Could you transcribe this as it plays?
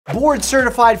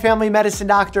Board-certified family medicine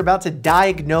doctor about to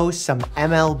diagnose some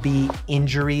MLB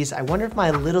injuries. I wonder if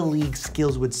my little league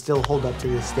skills would still hold up to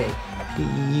this day.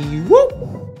 Whoop.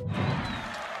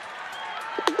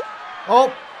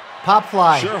 Oh, pop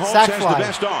fly, sack has fly. The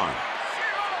best arm.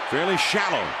 Fairly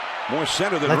shallow, more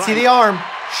center than Let's right. see the arm.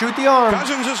 Shoot the arm.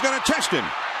 Cousins is going to test him.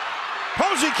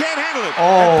 Posey can't handle it. Oh.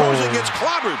 And Posey gets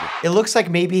clobbered. It looks like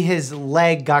maybe his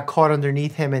leg got caught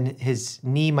underneath him and his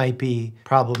knee might be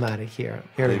problematic here.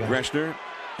 Here we go. Gressner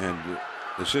and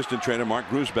assistant trainer Mark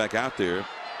Grusbeck out there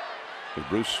with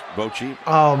Bruce Bochy.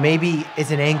 Oh, maybe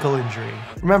it's an ankle injury.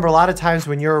 Remember, a lot of times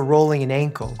when you're rolling an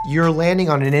ankle, you're landing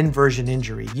on an inversion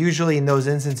injury. Usually in those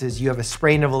instances, you have a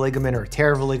sprain of a ligament or a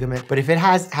tear of a ligament. But if it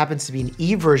happens to be an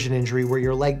eversion injury where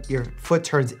your foot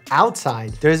turns outside,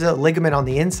 there's a ligament on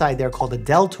the inside there called a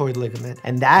deltoid ligament.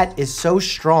 And that is so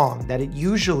strong that it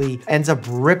usually ends up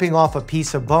ripping off a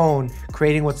piece of bone,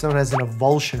 creating what's known as an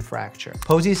avulsion fracture.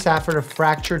 Posey suffered a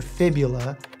fractured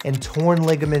fibula and torn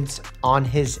ligaments on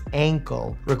his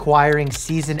ankle, requiring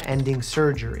season-ending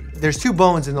surgery. There's two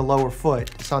bones in the lower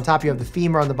foot. So on top you have the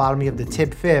femur, on the bottom you have the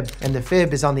tib fib, and the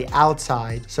fib is on the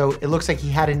outside. So it looks like he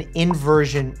had an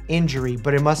inversion injury,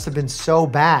 but it must have been so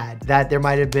bad that there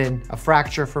might have been a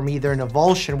fracture from either an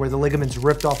avulsion where the ligaments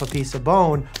ripped off a piece of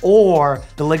bone, or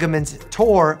the ligaments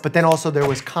tore, but then also there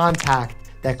was contact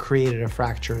that created a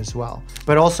fracture as well.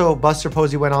 But also, Buster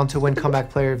Posey went on to win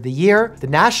Comeback Player of the Year, the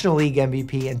National League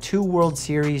MVP, and 2 World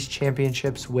Series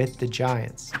championships with the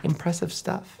Giants. Impressive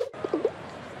stuff.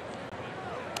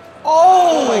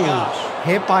 Oh my gosh.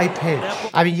 Hit by pitch.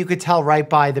 I mean, you could tell right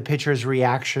by the pitcher's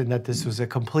reaction that this was a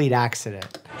complete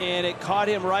accident. And it caught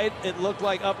him right, it looked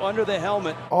like up under the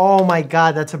helmet. Oh my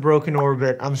God, that's a broken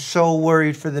orbit. I'm so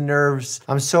worried for the nerves.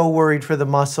 I'm so worried for the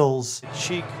muscles.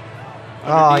 Cheek.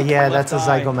 Oh yeah, that's a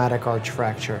zygomatic arch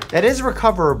fracture. That is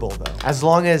recoverable though, as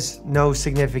long as no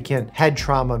significant head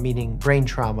trauma, meaning brain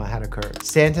trauma, had occurred.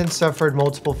 Stanton suffered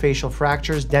multiple facial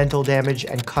fractures, dental damage,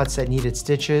 and cuts that needed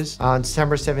stitches. On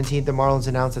December 17th, the Marlins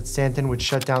announced that Stanton would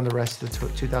shut down the rest of the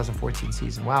 2014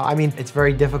 season. Wow, I mean, it's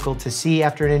very difficult to see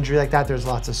after an injury like that. There's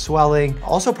lots of swelling.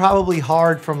 Also probably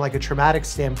hard from like a traumatic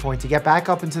standpoint to get back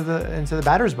up into the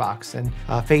batter's box and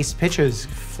face pitches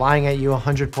flying at you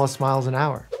 100+ miles an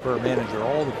hour. For a manager,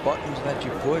 all the buttons that you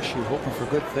push, you're hoping for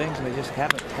good things, and they just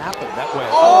haven't happened that way.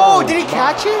 Oh, did he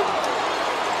catch it?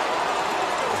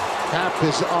 Cap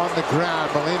is on the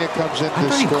ground. Molina comes in I to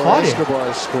thought he score. caught it.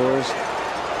 Escobar scores.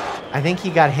 I think he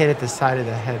got hit at the side of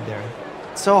the head there.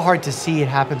 It's so hard to see. It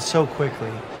happened so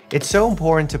quickly. It's so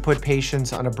important to put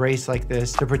patients on a brace like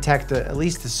this to protect at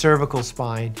least the cervical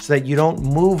spine so that you don't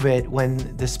move it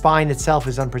when the spine itself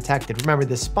is unprotected. Remember,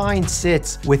 the spine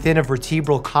sits within a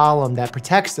vertebral column that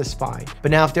protects the spine.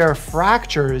 But now if there are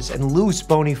fractures and loose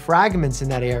bony fragments in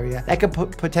that area, that could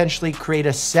potentially create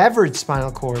a severed spinal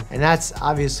cord. And that's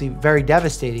obviously very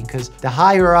devastating because the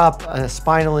higher up a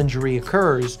spinal injury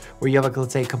occurs, where you have, like,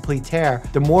 let's say, a complete tear,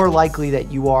 the more likely that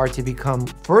you are to become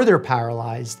further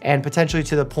paralyzed and potentially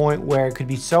to the point where it could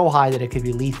be so high that it could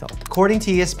be lethal. According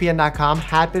to ESPN.com,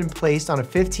 had been placed on a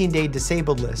 15-day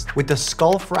disabled list with a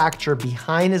skull fracture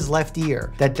behind his left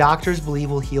ear that doctors believe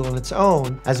will heal on its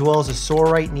own, as well as a sore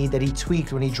right knee that he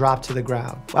tweaked when he dropped to the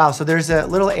ground. Wow, so there's a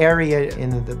little area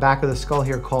in the back of the skull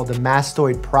here called the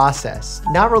mastoid process.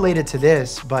 Not related to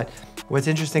this, but what's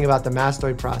interesting about the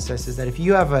mastoid process is that if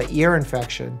you have an ear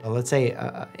infection, let's say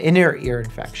an inner ear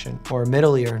infection or a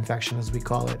middle ear infection as we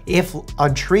call it, if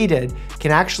untreated,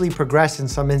 can actually progress in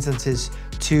some instances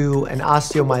to an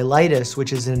osteomyelitis,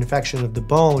 which is an infection of the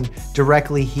bone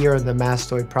directly here in the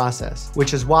mastoid process,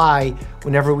 which is why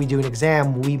whenever we do an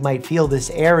exam, we might feel this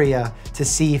area to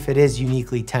see if it is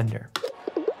uniquely tender.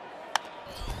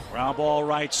 Ground ball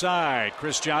right side.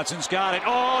 Chris Johnson's got it.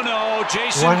 Oh no,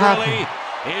 Jason What Gurley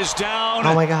happened? is down.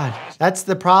 Oh my God. That's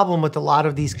the problem with a lot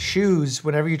of these shoes.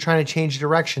 Whenever you're trying to change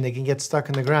direction, they can get stuck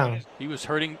in the ground. He was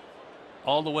hurting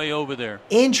all the way over there.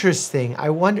 Interesting. I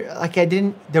wonder, like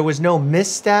there was no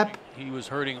misstep. He was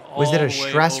hurting all Was it the a way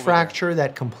stress over fracture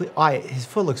that his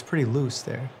foot looks pretty loose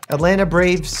there. Atlanta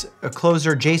Braves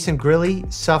closer Jason Gurley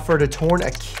suffered a torn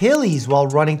Achilles while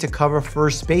running to cover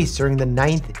first base during the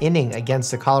 9th inning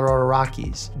against the Colorado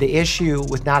Rockies. The issue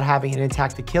with not having an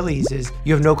intact Achilles is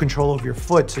you have no control over your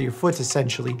foot, so your foot's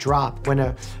essentially dropped. When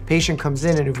a patient comes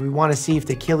in and if we want to see if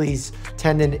the Achilles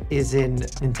tendon is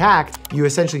intact, you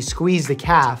essentially squeeze the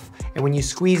calf, and when you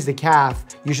squeeze the calf,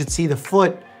 you should see the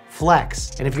foot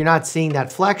flex. And if you're not seeing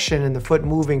that flexion and the foot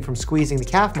moving from squeezing the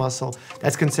calf muscle,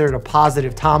 that's considered a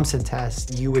positive Thompson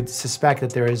test. You would suspect that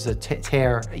there is a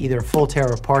tear, either a full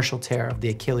tear or partial tear of the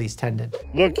Achilles tendon.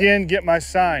 Look in, get my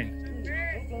sign.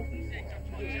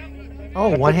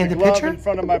 Oh, I one-handed put the glove pitcher? in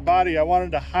front of my body. I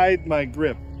wanted to hide my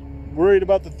grip. Worried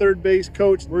about the third base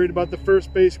coach, worried about the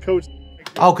first base coach.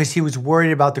 Oh, because he was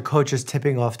worried about the coaches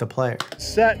tipping off the player.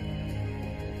 Set,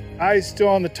 eyes still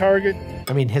on the target.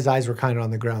 I mean, his eyes were kind of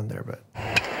on the ground there, but...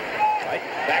 Right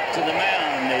back to the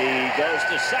mound. He goes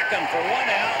to second for 1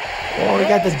 out. Oh, he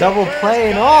got the double play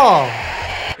and all.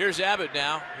 Here's Abbott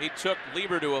now. He took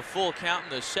Lieber to a full count in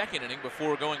the second inning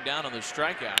before going down on the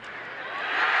strikeout.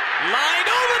 Line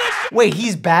over the... Wait,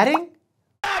 he's batting? Jim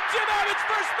Abbott's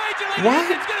first major league. What?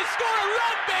 He's going to score a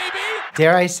run, baby.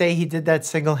 Dare I say he did that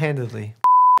single-handedly?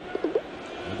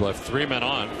 We've left 3 men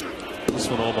on. This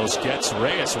one almost gets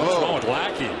Reyes. What's wrong with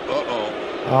Lackey?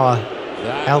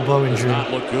 Oh, elbow injury. Does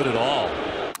not look good at all.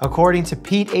 According to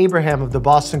Pete Abraham of the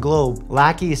Boston Globe,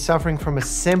 Lackey is suffering from a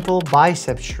simple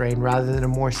bicep strain rather than a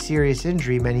more serious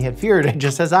injury many had feared,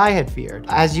 just as I had feared.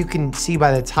 As you can see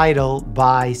by the title,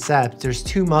 biceps, there's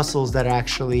 2 muscles that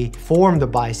actually form the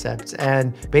biceps,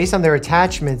 and based on their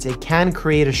attachments, it can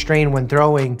create a strain when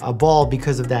throwing a ball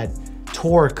because of that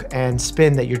torque and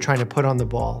spin that you're trying to put on the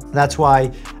ball. That's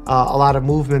why a lot of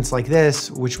movements like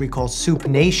this, which we call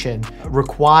supination,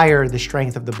 require the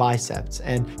strength of the biceps.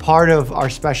 And part of our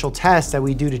special test that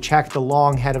we do to check the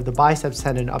long head of the biceps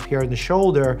tendon up here in the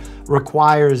shoulder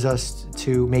requires us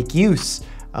to make use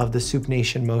of the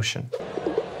supination motion.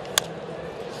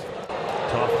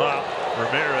 Tough hop.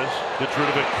 Ramirez gets rid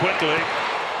of it quickly.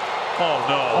 Oh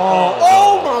no.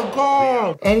 Oh my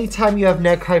God. Anytime you have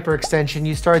neck hyperextension,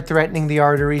 you start threatening the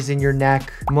arteries in your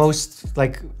neck. Most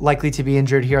likely to be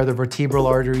injured here are the vertebral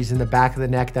arteries in the back of the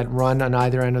neck that run on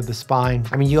either end of the spine.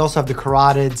 I mean, you also have the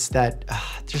carotids that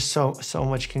just so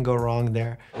much can go wrong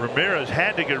there. Ramirez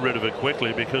had to get rid of it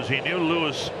quickly because he knew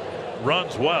Lewis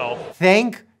runs well.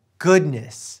 Thank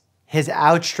goodness his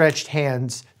outstretched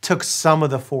hands took some of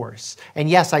the force. And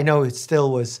yes, I know it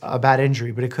still was a bad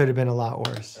injury, but it could have been a lot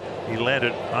worse. He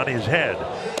landed on his head.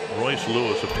 Royce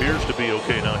Lewis appears to be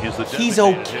okay now. He's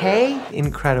okay?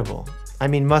 Incredible. I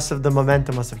mean, the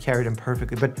momentum must have carried him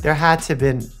perfectly, but there had to have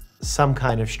been some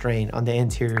kind of strain on the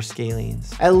anterior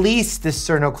scalenes. At least the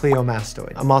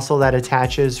sternocleidomastoid, a muscle that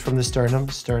attaches from the sternum,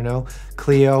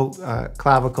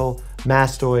 clavicle,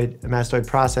 mastoid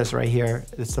process right here.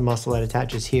 It's the muscle that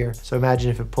attaches here. So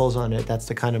imagine if it pulls on it, that's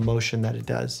the kind of motion that it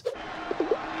does.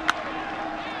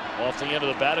 Off the end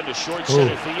of the bat into short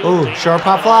center field. Ooh, sharp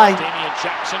pop fly. Damian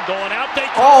Jackson going out.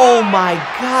 Oh my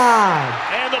God.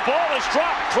 And the ball is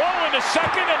dropped. Throw into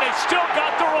second, and they still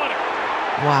got the runner.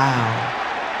 Wow.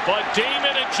 But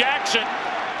Damon and Jackson.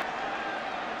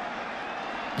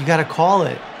 You gotta call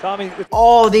it. Tommy.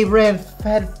 Oh, they ran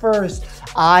head first.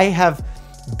 I have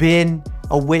been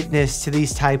a witness to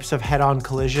these types of head-on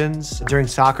collisions during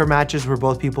soccer matches where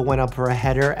both people went up for a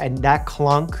header, and that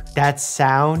clunk, that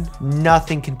sound,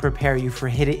 nothing can prepare you for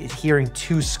hearing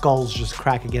 2 skulls just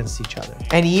crack against each other.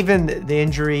 And even the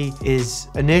injury is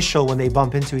initial when they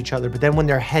bump into each other, but then when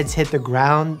their heads hit the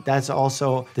ground, that's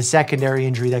also the secondary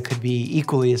injury that could be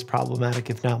equally as problematic,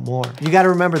 if not more. You gotta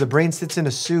remember, the brain sits in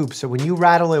a soup, so when you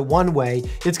rattle it one way,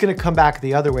 it's gonna come back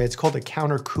the other way. It's called a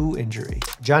counter-coup injury.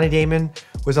 Johnny Damon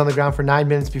was on the ground for 9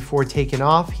 minutes before taking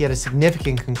off. He had a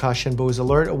significant concussion, but was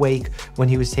alert awake when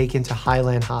he was taken to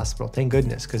Highland Hospital. Thank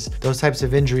goodness, because those types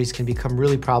of injuries can become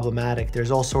really problematic.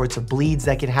 There's all sorts of bleeds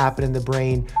that can happen in the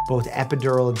brain, both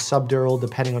epidural and subdural,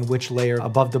 depending on which layer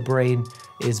above the brain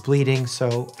is bleeding.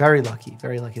 So very lucky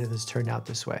that this turned out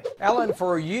this way. Ellen,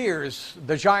 for years,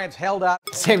 the Giants held out.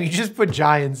 Sam, you just put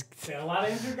Giants. A lot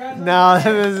of injured guys? No,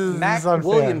 this is Mac unfair.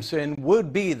 Williamson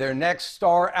would be their next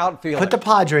star outfielder. Put the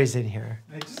Padres in here.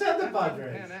 They just had the Padres.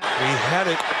 He had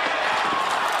it.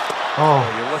 Oh,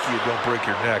 You're lucky you don't break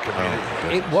your neck. I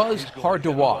mean, It was hard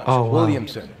to watch. Oh, wow.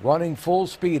 Williamson running full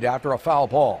speed after a foul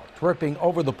ball, tripping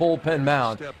over the bullpen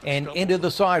mound and into the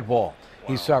sidewall.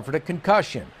 He suffered a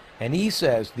concussion, and he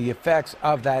says the effects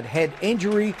of that head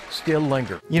injury still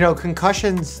linger. You know,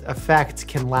 concussions effect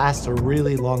can last a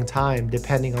really long time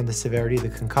depending on the severity of the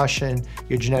concussion,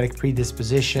 your genetic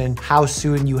predisposition, how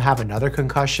soon you have another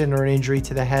concussion or an injury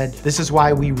to the head. This is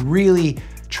why we really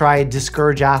try to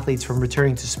discourage athletes from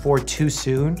returning to sport too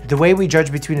soon. The way we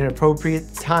judge between an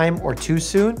appropriate time or too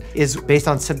soon is based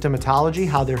on symptomatology,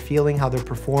 how they're feeling, how they're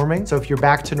performing. So if you're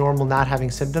back to normal, not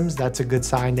having symptoms, that's a good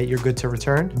sign that you're good to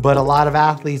return. But a lot of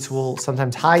athletes will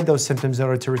sometimes hide those symptoms in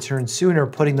order to return sooner,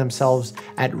 putting themselves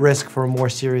at risk for a more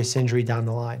serious injury down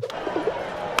the line.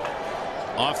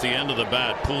 Off the end of the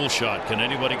bat, pool shot. Can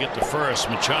anybody get to first?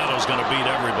 Machado's going to beat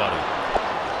everybody.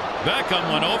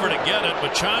 Beckham went over to get it.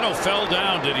 Machado fell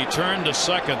down. Did he turn to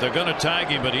second? They're going to tag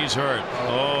him, but he's hurt.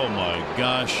 Oh my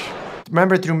gosh.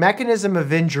 Remember, through mechanism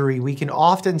of injury, we can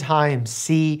oftentimes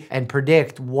see and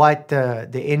predict what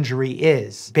the injury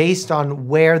is. Based on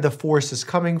where the force is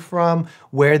coming from,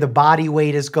 where the body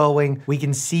weight is going, we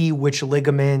can see which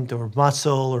ligament or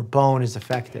muscle or bone is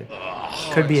affected.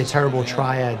 Could be a terrible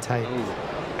triad type.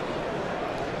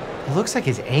 It looks like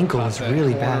his ankle is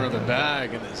really bad. Of the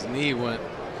bag and his knee went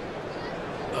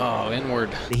inward.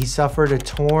 He suffered a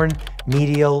torn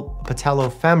medial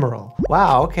patellofemoral.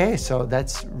 Wow, okay, so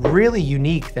that's really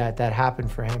unique that that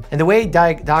happened for him. And the way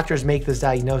doctors make this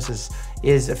diagnosis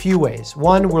is a few ways.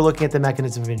 One, we're looking at the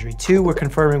mechanism of injury. Two, we're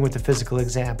confirming with the physical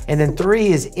exam. And then three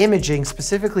is imaging,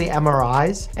 specifically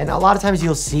MRIs. And a lot of times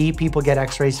you'll see people get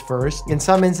x-rays first. In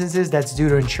some instances, that's due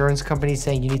to insurance companies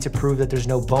saying you need to prove that there's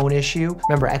no bone issue.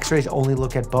 Remember, x-rays only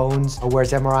look at bones,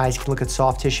 whereas MRIs can look at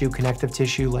soft tissue, connective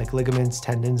tissue, like ligaments,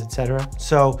 tendons, etc.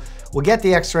 So we'll get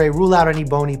the x-ray, rule out any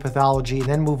bony pathology, and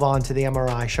then move on to the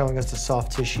MRI showing us the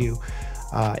soft tissue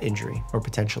injury or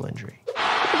potential injury.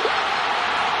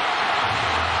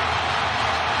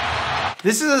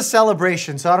 This is a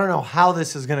celebration, so I don't know how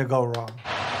this is gonna go wrong.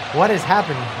 What is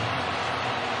happening here?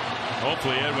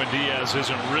 Hopefully Edwin Diaz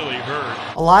isn't really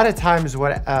hurt. A lot of times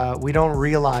what we don't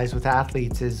realize with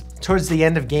athletes is towards the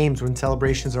end of games when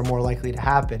celebrations are more likely to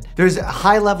happen, there's a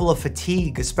high level of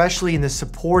fatigue, especially in the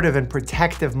supportive and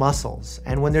protective muscles.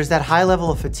 And when there's that high level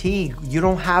of fatigue, you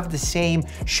don't have the same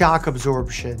shock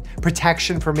absorption,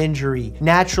 protection from injury,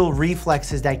 natural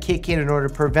reflexes that kick in order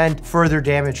to prevent further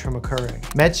damage from occurring.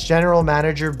 Mets general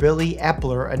manager Billy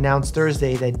Epler announced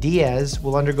Thursday that Diaz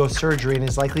will undergo surgery and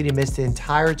is likely to miss the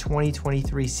entire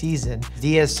 2023 season.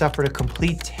 Diaz suffered a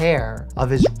complete tear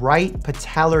of his right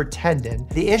patellar tendon.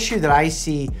 The issue that I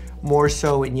see more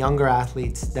so in younger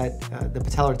athletes that the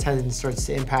patellar tendon starts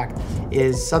to impact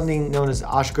is something known as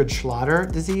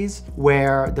Osgood-Schlatter disease,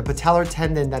 where the patellar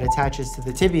tendon that attaches to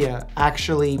the tibia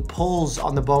actually pulls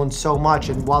on the bone so much,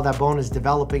 and while that bone is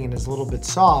developing and is a little bit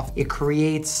soft, it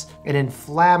creates an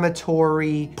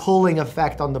inflammatory pulling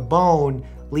effect on the bone,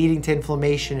 leading to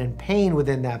inflammation and pain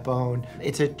within that bone.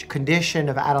 It's a condition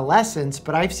of adolescence,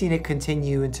 but I've seen it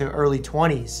continue into early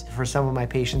 20s for some of my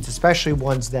patients, especially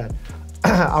ones that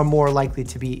are more likely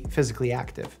to be physically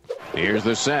active. Here's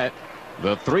the set.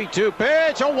 The 3-2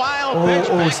 pitch, a wild pitch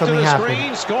back to the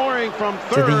screen, scoring from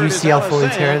third. Did the UCL fully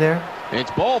tear there?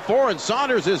 It's ball 4 and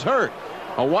Saunders is hurt.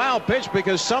 A wild pitch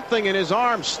because something in his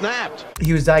arm snapped.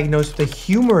 He was diagnosed with a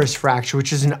humerus fracture,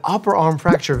 which is an upper arm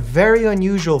fracture. Very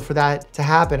unusual for that to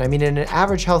happen. I mean, in an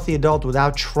average healthy adult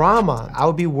without trauma, I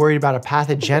would be worried about a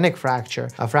pathogenic fracture,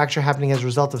 a fracture happening as a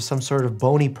result of some sort of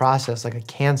bony process like a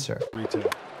cancer.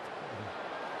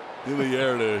 In the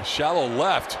air to shallow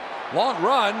left. Long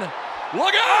run.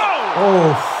 Look out!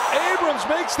 Oh. Abrams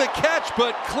makes the catch,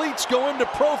 but cleats go into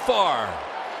Profar.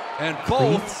 And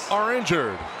both are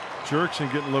injured.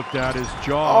 Jerkson getting looked at, his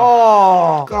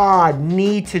jaw. Oh, God,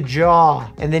 knee to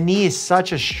jaw. And the knee is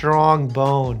such a strong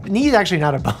bone. The knee is actually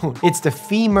not a bone. It's the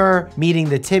femur meeting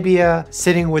the tibia,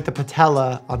 sitting with the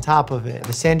patella on top of it.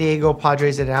 The San Diego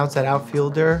Padres announced that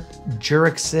outfielder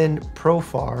Jerkson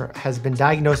Profar has been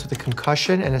diagnosed with a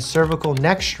concussion and a cervical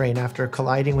neck strain after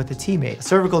colliding with a teammate. A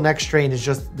cervical neck strain is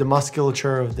just the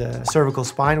musculature of the cervical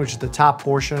spine, which is the top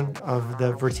portion of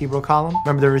the vertebral column.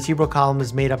 Remember, the vertebral column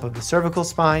is made up of the cervical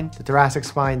spine, the thoracic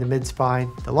spine, the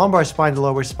mid-spine, the lumbar spine, the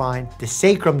lower spine, the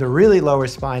sacrum, the really lower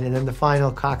spine, and then the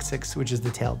final coccyx, which is the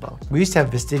tailbone. We used to have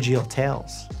vestigial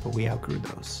tails, but we outgrew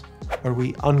those. Or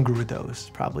we ungrew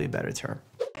those, probably a better term.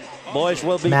 Boys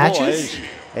will be Matches? boys.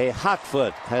 A hot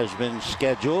foot has been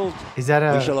scheduled. Is that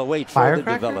a We shall await further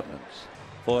developments.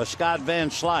 For Scott Van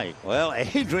Slyke, well,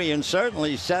 Adrian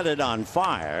certainly set it on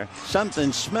fire.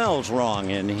 Something smells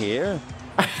wrong in here.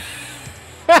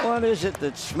 What is it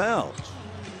that smells?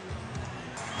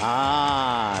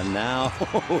 Ah, now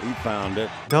we found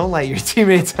it. Don't light your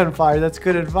teammates on fire. That's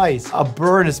good advice. A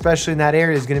burn, especially in that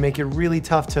area, is going to make it really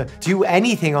tough to do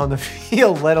anything on the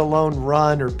field, let alone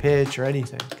run or pitch or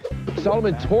anything.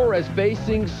 Solomon Torres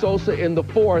facing Sosa in the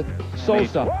fourth.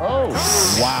 Sosa. Oh,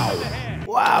 wow.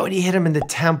 Wow, and he hit him in the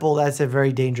temple. That's a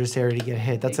very dangerous area to get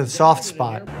hit. That's a soft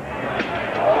spot.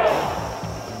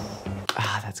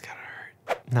 Ah, that's gotta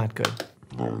hurt. Not good.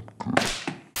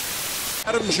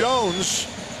 Adam Jones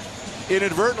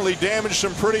inadvertently damaged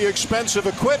some pretty expensive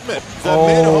equipment. The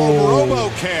mid-home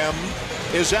RoboCam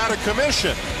is out of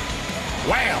commission.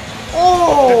 Wham!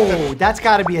 Oh, that's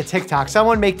got to be a TikTok.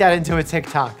 Someone make that into a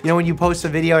TikTok. You know, when you post a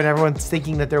video and everyone's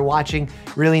thinking that they're watching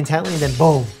really intently, and then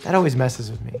boom, that always messes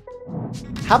with me.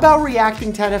 How about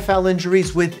reacting to NFL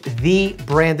injuries with the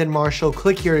Brandon Marshall?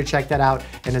 Click here to check that out.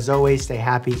 And as always, stay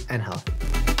happy and healthy.